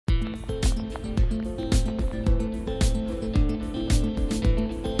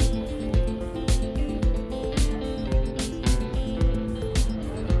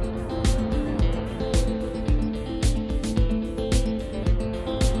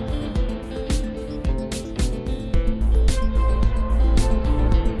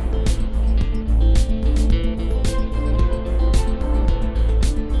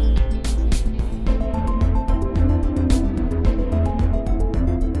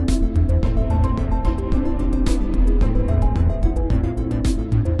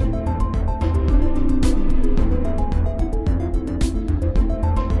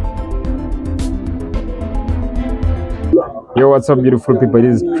what's up, beautiful people?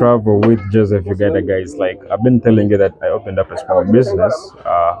 This is Travel with Joseph Uganda, guys. Like, I've been telling you that I opened up a small business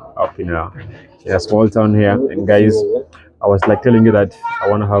up in a small town here, and guys, I was like telling you that I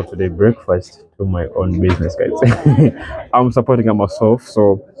want to have today breakfast to my own business, guys. I'm supporting myself,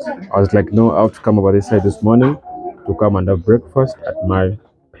 so I was like, no, I have to come over this side this morning to come and have breakfast at my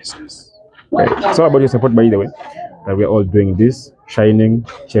business. Okay. It's all about your support, by the way, that we're all doing this, shining,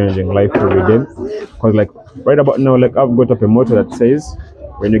 changing life every day. Because like right about now, like I've got up a motto that says,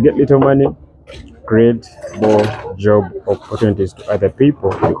 when you get little money, create more job opportunities to other people,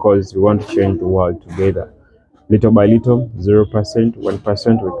 because we want to change the world together. Little by little, 0%,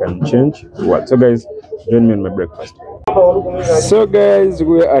 1%, we can change the world. So guys, join me on my breakfast. So guys,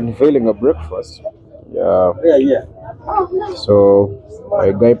 we're unveiling a breakfast. Yeah. So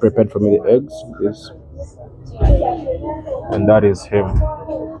my guy prepared for me the eggs, this, and that is him.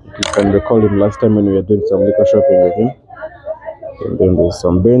 You can recall him last time when we were doing some liquor shopping with him. And then there's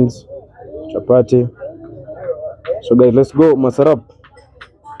some beans, chapati. So guys, let's go masarap.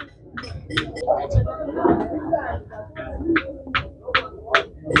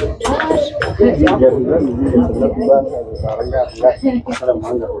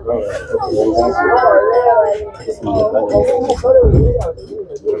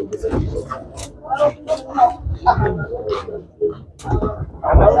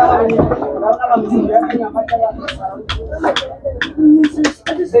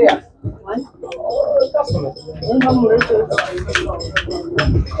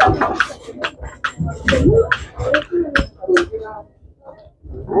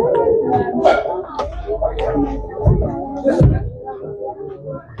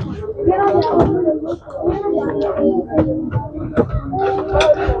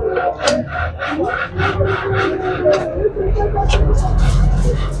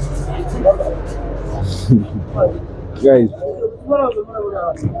 Guys,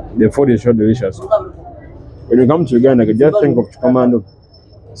 the food is so delicious. When you come to Uganda, you just think of kikomando,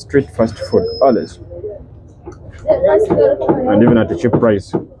 street fast food, others. And even at a cheap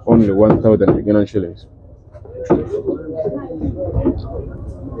price, only 1,000 Ugandan shillings.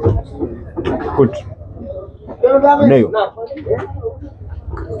 Put nail.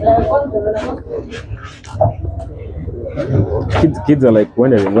 Kids are like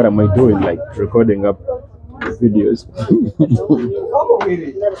wondering, what am I doing, like recording up videos.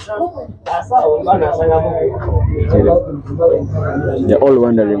 They're all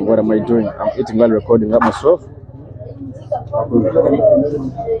wondering, what am I doing? I'm eating while recording up myself.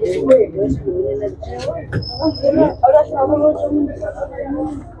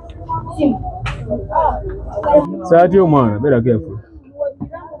 Sati omwana, better careful.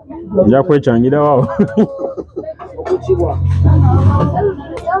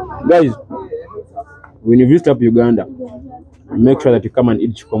 Guys, when you visit up Uganda, make sure that you come and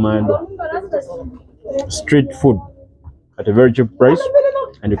eat kikomando, street food at a very cheap price,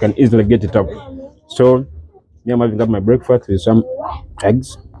 and you can easily get it up. So I'm having up my breakfast with some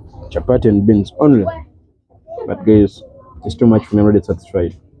eggs, chapati and beans only. But guys, it's too much for me. I'm already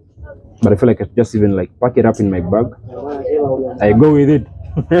satisfied. But I feel like I just even like pack it up in my bag. I go with it.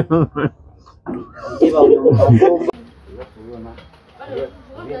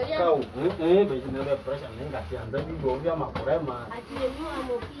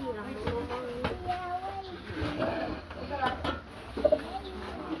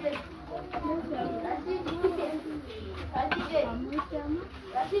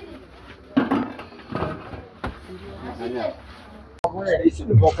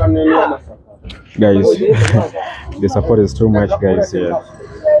 Guys, the support is too much, guys. Here,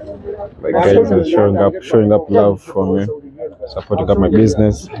 like guys are showing up love for me, supporting up my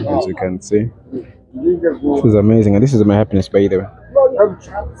business, as you can see. This is amazing, and this is my happiness, by the way.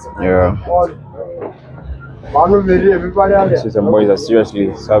 Yeah. See, some boys are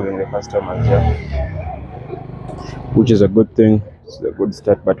seriously serving the customers here, which is a good thing. It's a good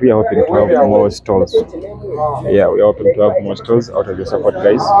start, but we are hoping to have more stalls. Yeah, we are hoping to have more stalls out of the support,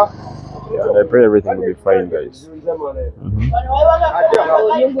 guys. Yeah, and I pray everything will be fine, guys.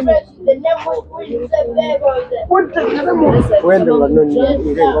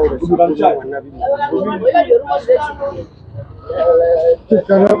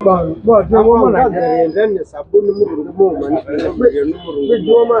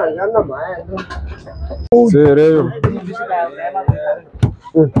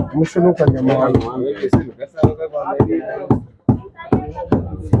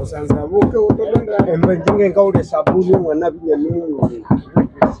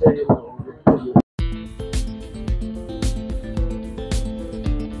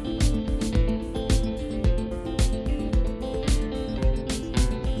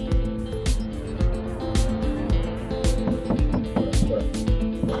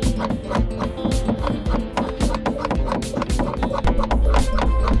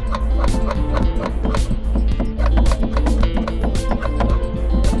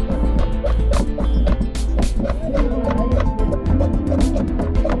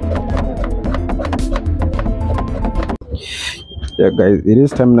 Yeah, guys, it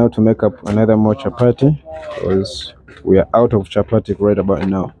is time now to make up another more chapati because we are out of chapati right about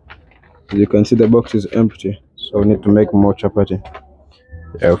now. As you can see, the box is empty, so we need to make more chapati,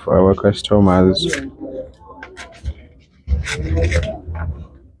 yeah, for our customers.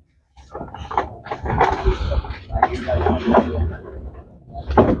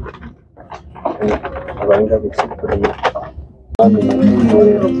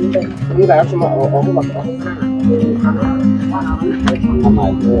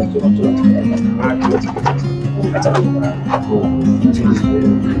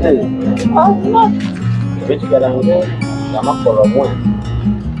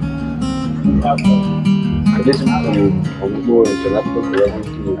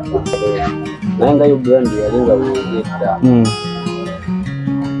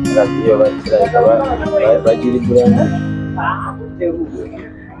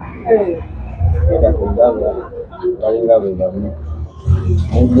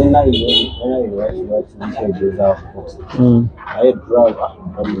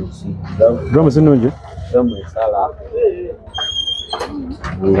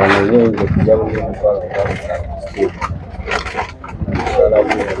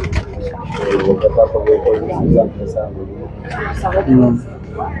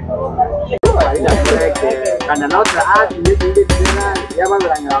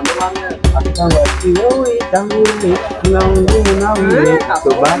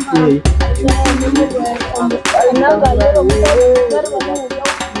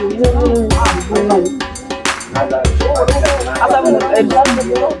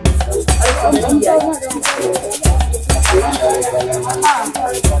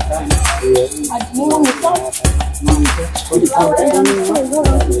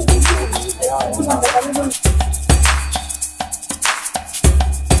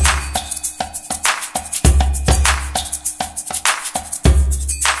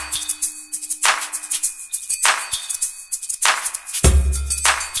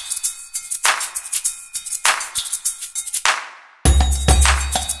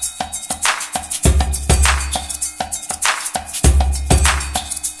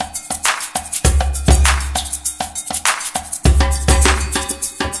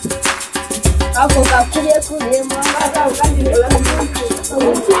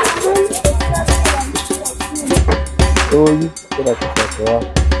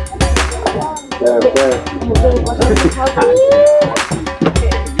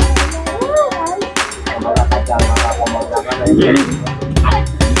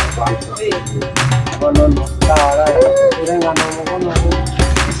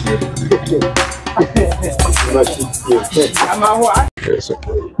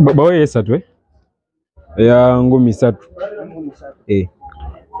 Bawa esatu ya ngumi satu.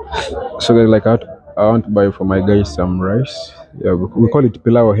 So guys, like I want to buy for my guys some rice. Yeah, we call it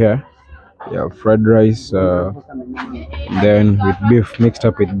pilau here. Yeah, fried rice, then with beef, mixed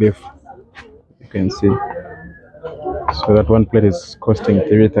up with beef. You can see. So that one plate is costing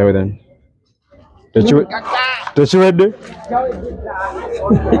 3,000. Don't you ready?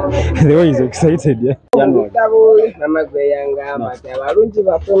 The one is excited, yeah.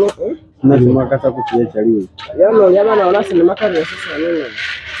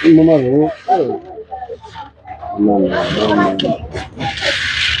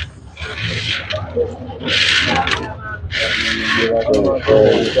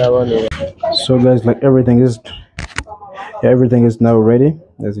 So guys, like everything is now ready,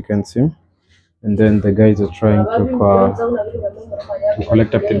 as you can see. And then the guys are trying to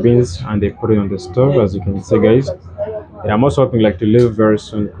collect up the beans and they put it on the stove, as you can see, guys. Yeah, I'm also hoping like to leave very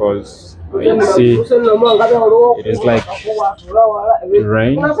soon because you see it is like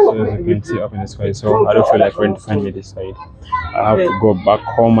rain, so as you can see up in the sky. So I don't feel like rain to find me this side. I have to go back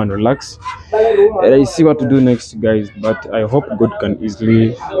home and relax. And I see what to do next, guys. But I hope God can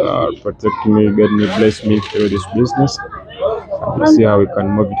easily protect me, guide me, bless me through this business. We'll see how we can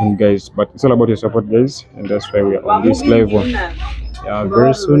move it in, guys. But it's all about your support, guys, and that's why we are on this live one. Yeah,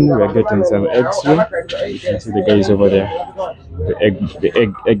 very soon we are getting some eggs here. You can see the guys over there,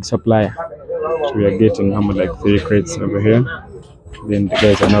 the egg supplier. So we are getting how much, like 3 crates over here. Then the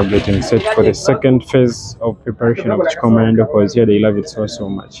guys are now getting set for the second phase of preparation of kikomando, because here they love it so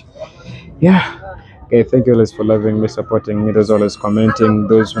much. Yeah. Okay, thank you guys for loving me, supporting me, those always commenting,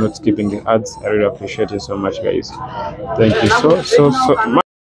 those who are not skipping the ads. I really appreciate you so much, guys. Thank you so much.